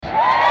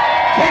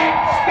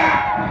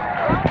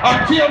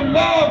until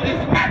love is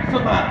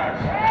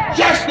maximized,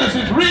 justice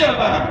is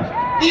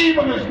realized,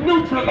 evil is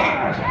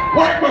neutralized,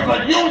 workers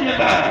are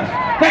unionized,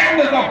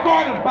 families are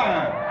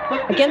fortified.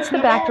 Against the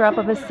backdrop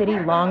of a city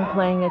long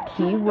playing a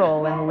key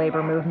role in the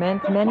labor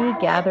movement, many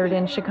gathered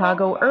in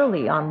Chicago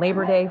early on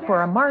Labor Day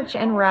for a march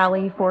and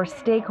rally for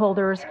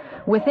stakeholders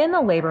within the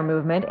labor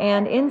movement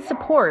and in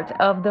support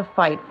of the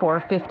Fight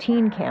for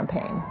 15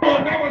 campaign.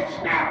 We'll never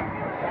stop.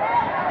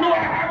 Do I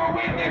have a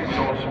witness? We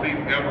don't speak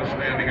ever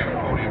standing at a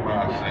podium by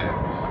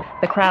ourselves.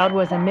 The crowd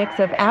was a mix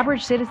of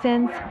average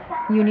citizens,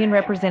 union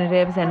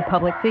representatives, and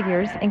public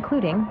figures,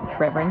 including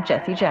Reverend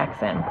Jesse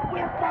Jackson.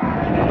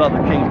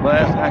 Dr. King's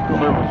last act of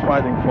labor was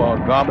fighting for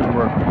garbage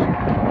workers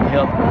and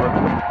healthcare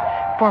workers.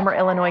 Former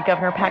Illinois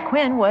Governor Pat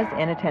Quinn was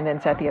in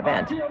attendance at the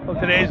event. Well,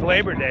 today's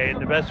Labor Day,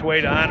 and the best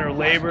way to honor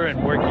labor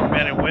and working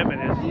men and women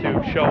is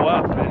to show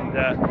up.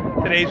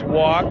 And today's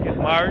walk and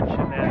march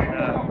and then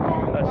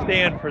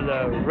stand for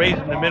the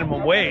raising the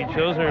minimum wage,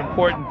 those are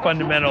important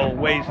fundamental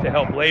ways to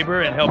help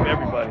labor and help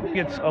everybody.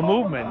 It's a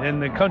movement,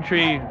 and the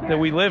country that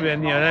we live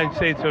in, the United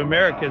States of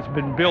America, has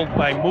been built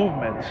by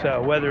movements,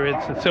 whether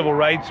it's the civil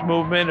rights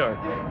movement or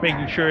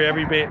making sure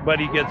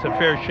everybody gets a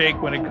fair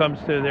shake when it comes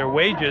to their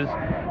wages.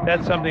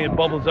 That's something that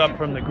bubbles up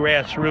from the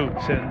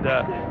grassroots, and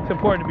it's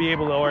important to be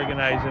able to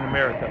organize in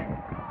America.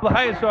 The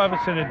highest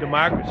office in a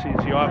democracy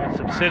is the office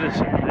of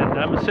citizen, and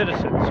I'm a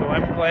citizen, so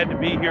I'm glad to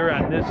be here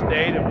on this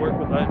day to work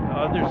with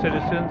other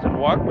citizens and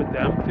walk with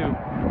them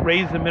to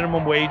raise the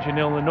minimum wage in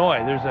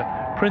Illinois. There's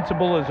a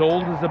principle as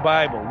old as the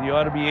Bible. You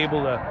ought to be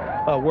able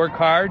to work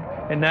hard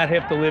and not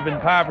have to live in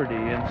poverty,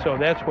 and so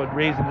that's what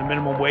raising the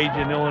minimum wage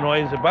in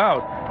Illinois is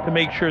about, to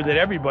make sure that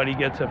everybody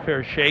gets a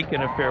fair shake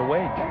and a fair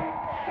wage.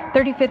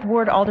 35th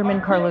Ward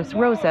Alderman Carlos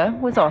Rosa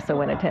was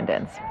also in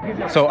attendance.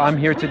 So I'm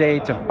here today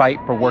to fight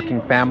for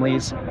working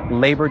families.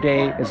 Labor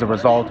Day is a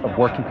result of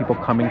working people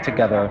coming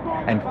together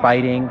and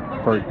fighting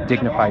for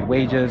dignified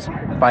wages,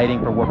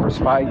 fighting for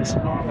workers' rights,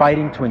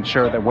 fighting to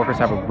ensure that workers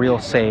have a real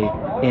say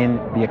in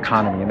the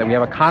economy, and that we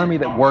have an economy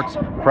that works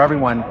for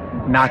everyone,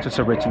 not just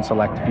a rich and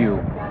select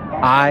few.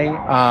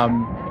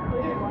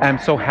 I'm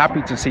so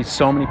happy to see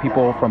so many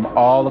people from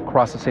all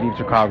across the city of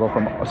Chicago,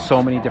 from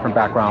so many different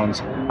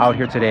backgrounds, out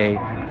here today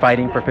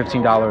fighting for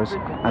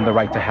 $15 and the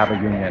right to have a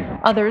union.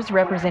 Others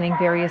representing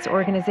various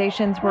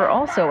organizations were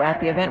also at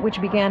the event, which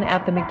began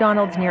at the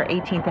McDonald's near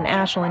 18th and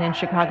Ashland in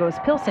Chicago's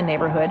Pilsen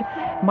neighborhood,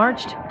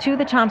 marched to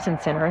the Thompson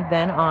Center,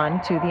 then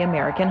on to the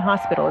American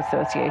Hospital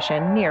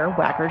Association near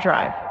Wacker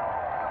Drive.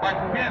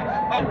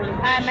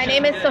 My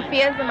name is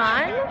Sophia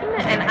Zaman,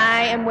 and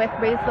I am with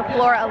Raise the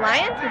Floor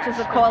Alliance, which is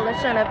a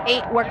coalition of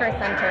 8 worker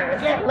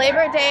centers.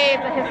 Labor Day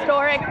is a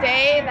historic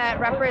day that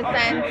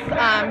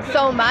represents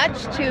so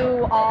much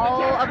to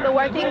all of the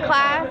working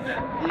class.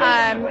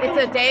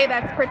 It's a day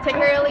that's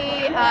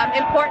particularly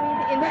important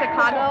in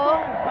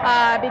Chicago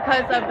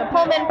because of the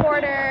Pullman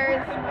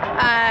porters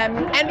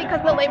and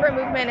because the labor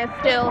movement is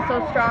still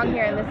so strong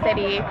here in the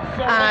city.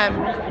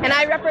 And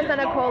I represent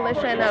a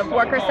coalition of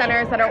worker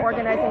centers that are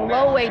organizing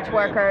low-wage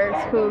workers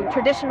who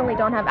traditionally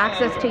don't have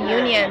access to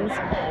unions.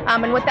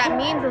 And what that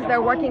means is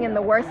they're working in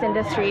the worst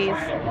industries,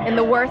 in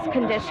the worst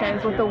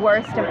conditions, with the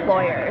worst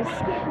employers.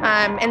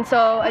 And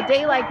so a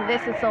day like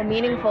this is so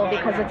meaningful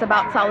because it's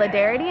about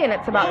solidarity and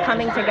it's about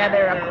coming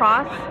together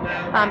across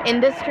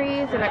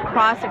industries and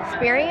across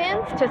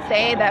experience to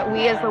say that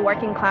we as the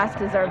working class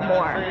deserve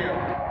more.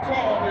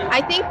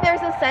 I think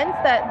there's a sense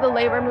that the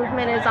labor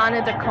movement is on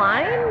a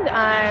decline,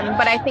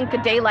 but I think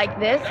a day like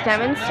this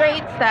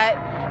demonstrates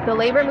that the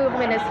labor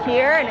movement is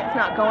here and it's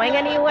not going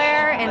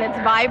anywhere, and it's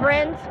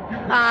vibrant,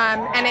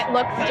 and it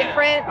looks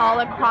different all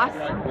across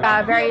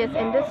various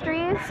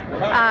industries.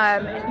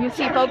 You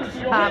see folks,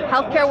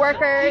 healthcare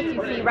workers,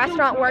 you see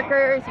restaurant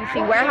workers, you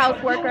see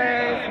warehouse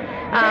workers,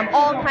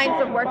 all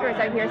kinds of workers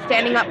are here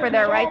standing up for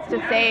their rights to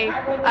say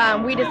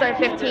we deserve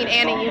 15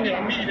 and a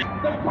union.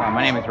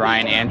 My name is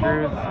Ryan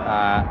Andrews.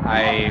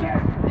 I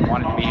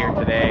wanted to be here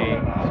today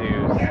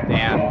to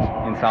stand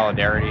in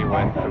solidarity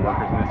with the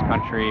workers in this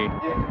country.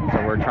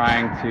 So we're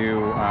trying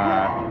to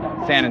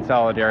stand in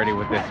solidarity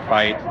with this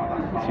fight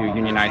to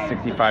unionize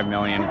 65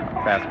 million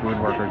fast food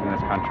workers in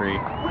this country,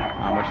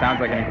 which sounds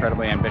like an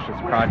incredibly ambitious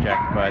project,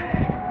 but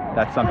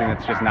that's something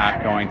that's just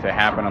not going to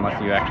happen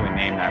unless you actually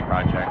name that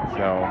project.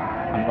 So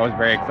I was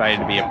very excited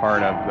to be a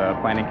part of the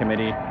planning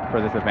committee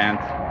for this event,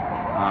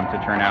 to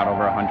turn out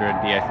over 100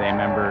 DSA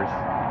members,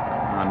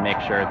 make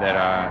sure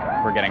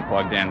that we're getting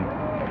plugged in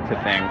to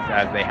things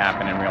as they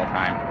happen in real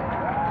time.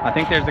 I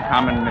think there's a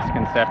common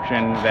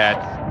misconception that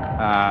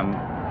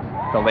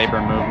the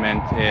labor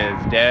movement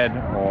is dead,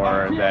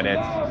 or that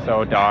it's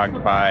so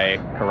dogged by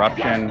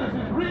corruption,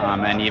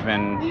 and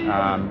even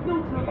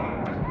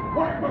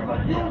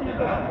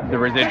the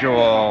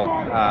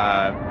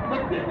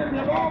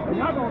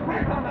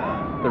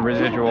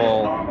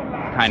residual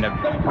kind of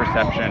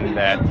perception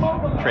that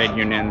trade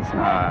unions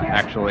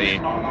actually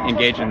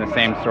engage in the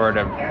same sort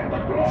of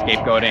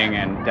scapegoating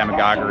and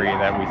demagoguery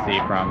that we see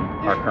from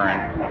our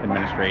current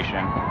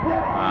administration.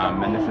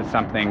 And this is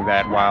something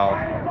that, while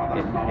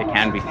it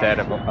can be said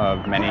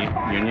of many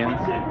unions.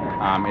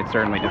 It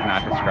certainly does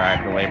not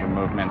describe the labor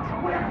movement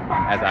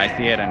as I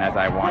see it and as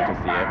I want to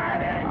see it.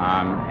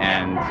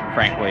 And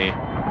frankly,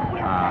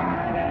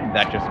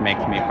 that just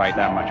makes me fight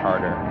that much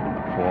harder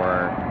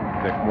for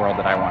the world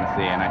that I want to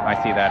see. And I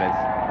see that as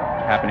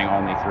happening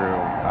only through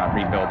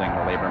rebuilding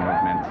the labor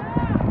movement.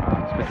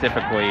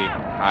 Specifically,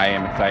 I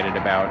am excited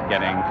about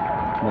getting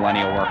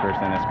millennial workers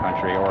in this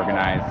country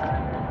organizing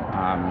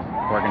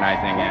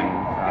in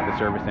the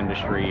service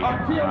industry,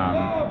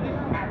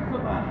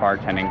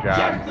 bartending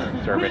jobs,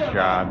 service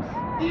jobs.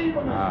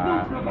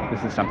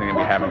 This is something that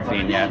we haven't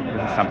seen yet.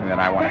 This is something that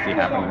I want to see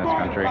happen in this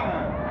country.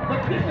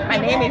 My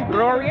name is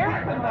Gloria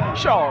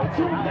Charles.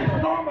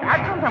 I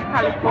come from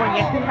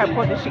California to help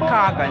out the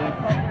Chicagoans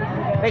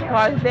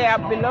because they are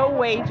below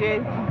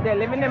wages, they're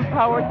living in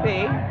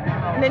poverty,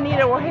 and they need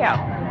our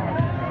help.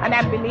 And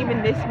I believe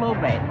in this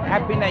movement.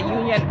 I've been a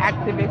union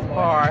activist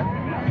for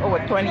over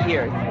 20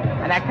 years,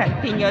 and I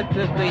continue to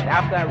do it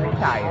after I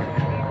retire.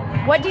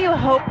 What do you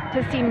hope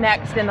to see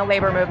next in the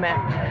labor movement?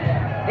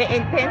 The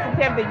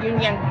intensity of the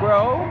union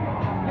grow,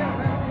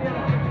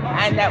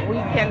 and that we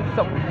can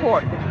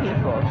support the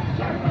people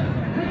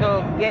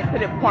to get to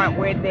the point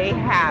where they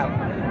have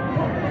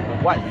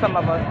what some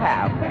of us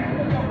have.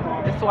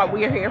 That's what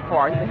we're here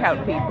for, to help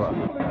people.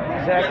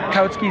 Zach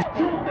Kautsky,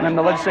 and I'm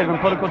the Legislative and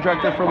Political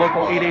Director for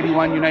Local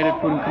 881 United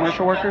Food and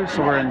Commercial Workers.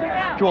 So we're in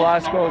Jewel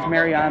Osco's,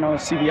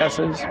 Mariano's,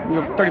 CVS's. We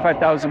have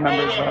 35,000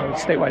 members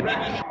statewide.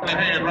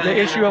 The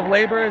issue of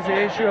labor is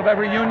the issue of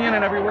every union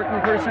and every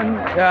working person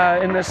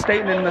in this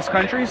state and in this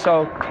country.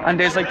 So on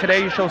days like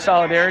today, you show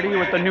solidarity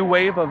with the new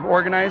wave of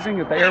organizing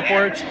at the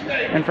airports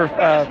and for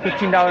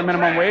 $15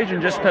 minimum wage,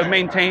 and just to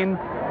maintain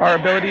our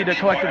ability to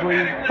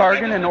collectively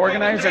bargain and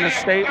organize in a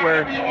state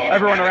where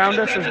everyone around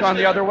us has gone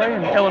the other way,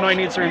 and Illinois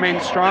needs to remain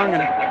strong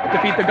and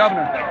defeat the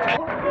governor.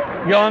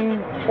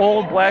 Young,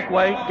 old, black,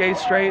 white, gay,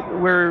 straight,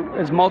 we're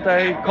as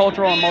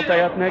multicultural and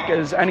multi-ethnic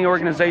as any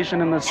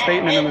organization in this state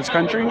and in this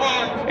country,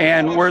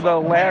 and we're the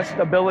last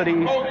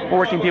ability for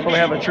working people to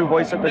have a true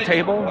voice at the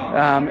table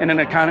in an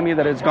economy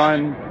that has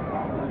gone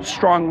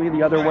strongly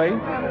the other way.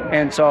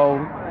 And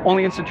so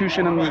only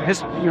institution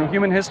in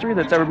human history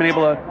that's ever been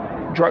able to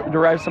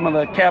derive some of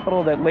the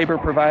capital that labor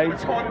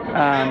provides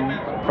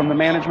from the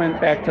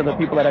management back to the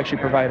people that actually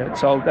provide it.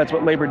 So that's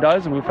what labor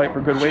does, and we fight for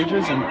good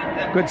wages and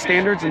good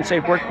standards and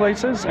safe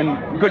workplaces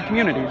and good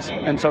communities.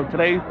 And so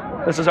today,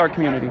 this is our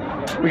community.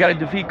 We got to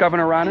defeat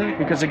Governor Rosa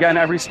because, again,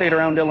 every state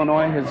around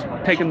Illinois has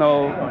taken the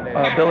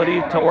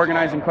ability to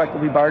organize and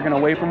collectively bargain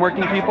away from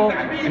working people.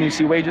 And you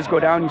see wages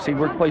go down, you see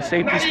workplace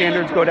safety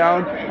standards go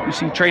down, you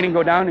see training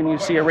go down, and you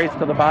see a race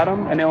to the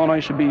bottom. And Illinois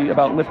should be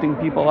about lifting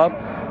people up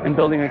and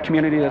building a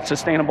community that's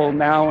sustainable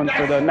now and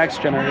for the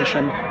next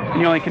generation. And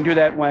you only can do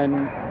that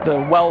when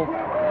the wealth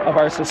of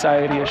our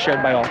society is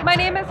shared by all. My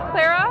name is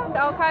Clara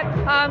Alcott.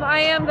 I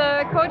am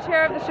the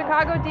co-chair of the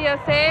Chicago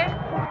DSA.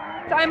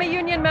 I'm a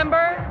union member,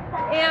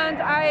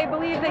 and I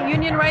believe that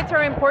union rights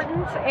are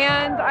important,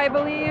 and I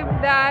believe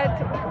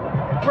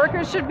that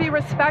workers should be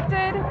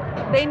respected.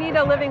 They need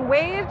a living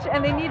wage,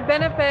 and they need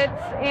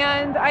benefits,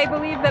 and I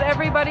believe that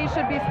everybody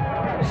should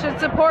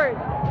support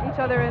each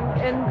other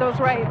in those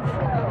rights.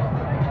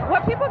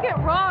 What people get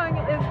wrong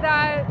is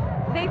that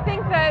they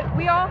think that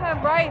we all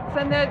have rights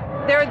and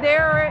that they're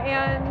there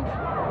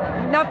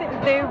and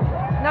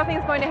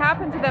nothing's going to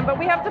happen to them. But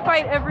we have to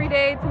fight every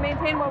day to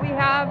maintain what we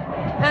have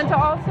and to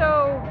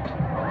also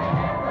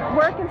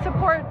work and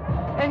support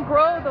and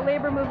grow the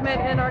labor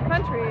movement in our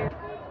country.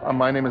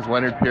 My name is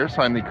Leonard Pierce.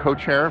 I'm the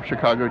co-chair of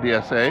Chicago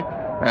DSA.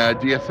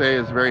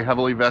 DSA is very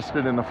heavily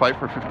vested in the fight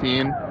for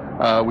 15.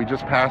 We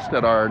just passed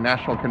at our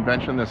national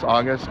convention this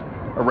August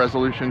a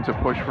resolution to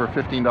push for a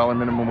 $15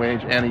 minimum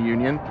wage and a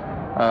union,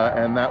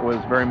 and that was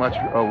very much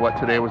what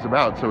today was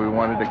about. So we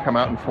wanted to come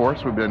out in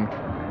force. We've been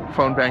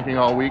phone banking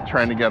all week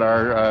trying to get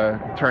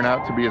our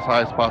turnout to be as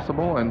high as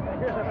possible, and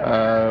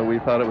we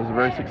thought it was a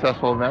very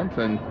successful event,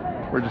 and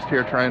we're just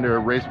here trying to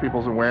raise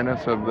people's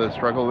awareness of the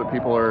struggle that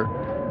people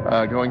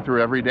are going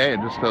through every day,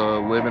 just to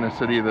live in a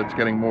city that's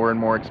getting more and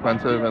more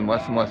expensive and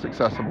less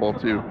accessible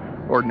to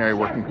ordinary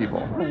working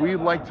people. We'd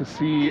like to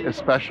see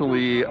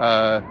especially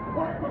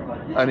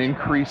an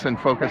increase in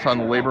focus on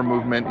the labor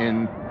movement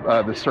in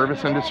the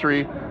service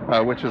industry,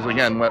 which is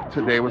again what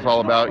today was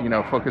all about,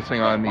 focusing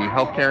on the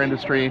healthcare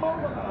industry,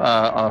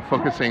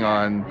 focusing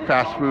on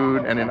fast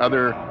food and in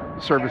other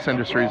service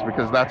industries,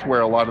 because that's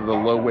where a lot of the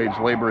low-wage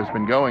labor has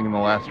been going in the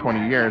last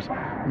 20 years.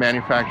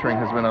 Manufacturing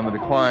has been on the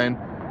decline,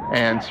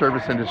 and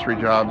service industry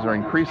jobs are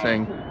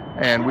increasing,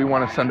 and we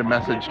want to send a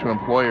message to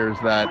employers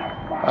that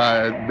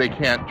they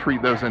can't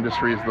treat those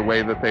industries the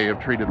way that they have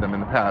treated them in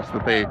the past,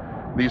 that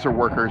these are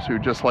workers who,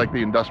 just like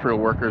the industrial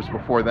workers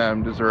before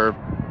them, deserve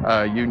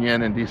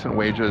union and decent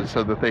wages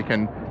so that they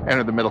can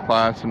enter the middle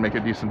class and make a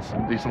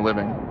decent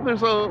living.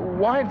 There's a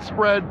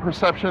widespread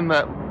perception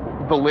that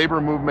the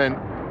labor movement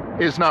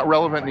is not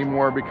relevant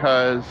anymore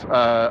because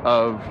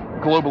of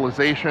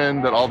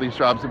globalization, that all these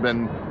jobs have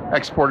been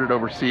exported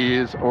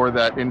overseas, or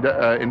that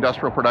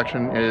industrial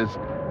production is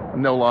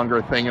no longer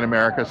a thing in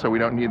America, so we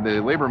don't need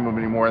the labor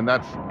movement anymore, and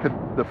that's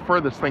the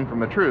furthest thing from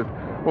the truth.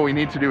 What we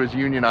need to do is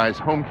unionize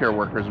home care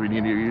workers. We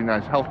need to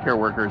unionize healthcare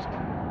workers.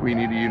 We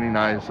need to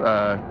unionize,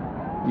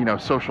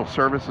 social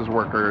services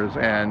workers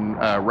and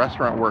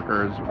restaurant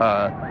workers,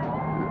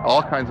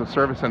 all kinds of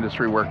service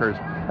industry workers.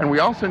 And we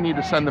also need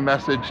to send the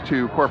message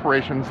to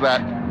corporations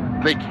that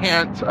they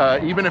can't,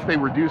 even if they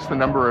reduce the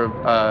number of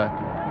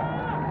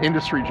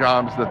industry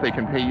jobs that they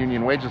can pay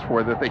union wages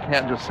for, that they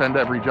can't just send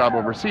every job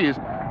overseas,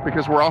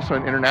 because we're also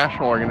an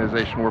international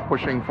organization. We're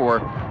pushing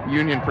for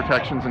union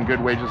protections and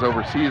good wages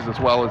overseas as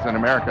well as in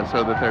America,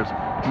 so that there's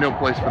no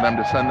place for them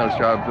to send those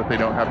jobs that they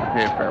don't have to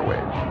pay a fair wage.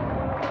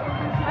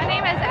 My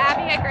name is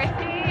Abby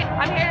Agrissi.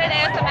 I'm here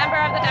today as a member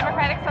of the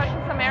Democratic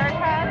Socialists of America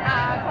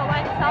to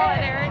lend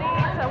solidarity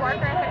to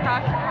workers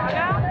across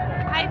Chicago.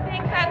 I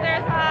think that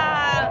there's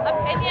an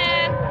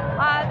opinion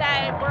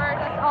that we're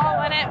just all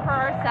in it for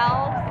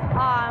ourselves,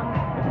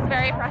 which is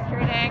very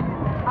frustrating.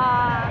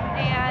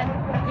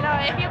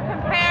 If you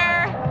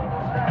compare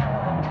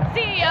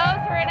CEOs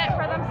who are in it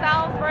for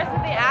themselves versus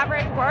the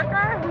average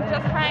worker who's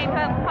just trying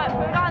to put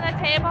food on the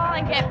table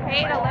and get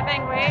paid a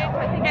living wage,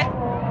 I think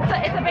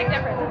it's a big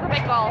difference. It's a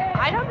big goal.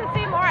 I'd hope to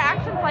see more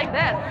actions like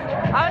this.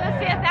 I want to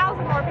see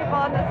 1,000 more people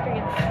on the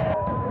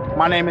streets.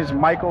 My name is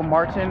Michael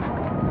Martin,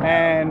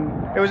 and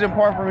it was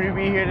important for me to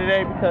be here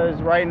today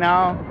because right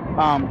now,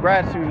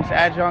 grad students,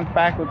 adjunct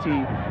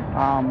faculty,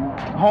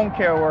 home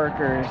care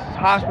workers,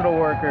 hospital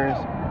workers,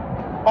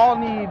 all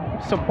need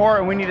support,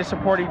 and we need to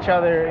support each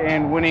other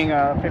in winning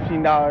a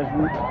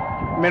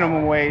 $15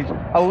 minimum wage,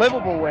 a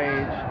livable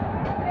wage,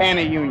 and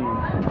a union.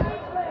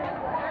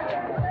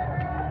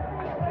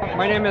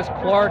 My name is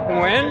Clark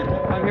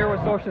Nguyen. I'm here with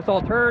Socialist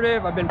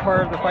Alternative. I've been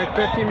part of the Fight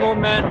 50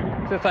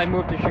 movement since I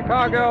moved to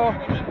Chicago.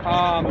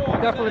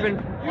 Definitely been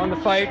on the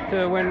fight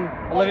to win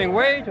a living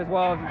wage as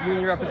well as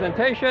union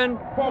representation.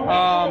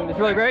 It's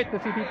really great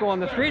to see people on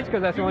the streets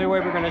because that's the only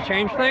way we're going to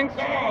change things.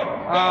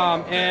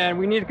 And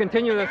we need to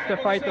continue this to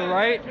fight the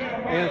right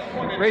against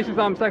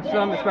racism,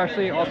 sexism,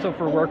 especially also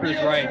for workers'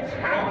 rights.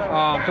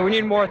 So we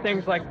need more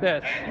things like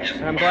this.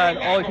 And I'm glad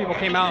all these people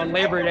came out on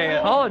Labor Day,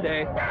 a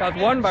holiday that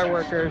was won by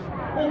workers,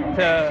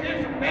 to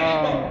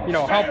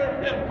help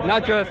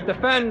not just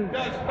defend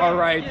our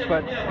rights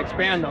but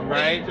expand them,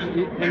 right,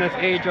 in this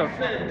age of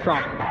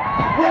Trump.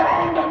 We're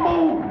on the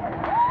move.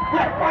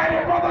 We're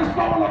fighting for the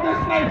soul of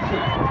this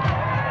nation.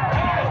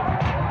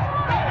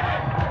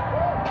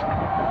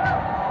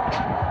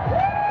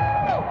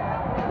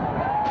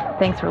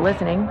 Thanks for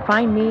listening.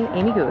 Find me,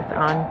 Amy Guth,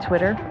 on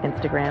Twitter,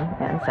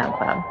 Instagram, and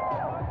SoundCloud.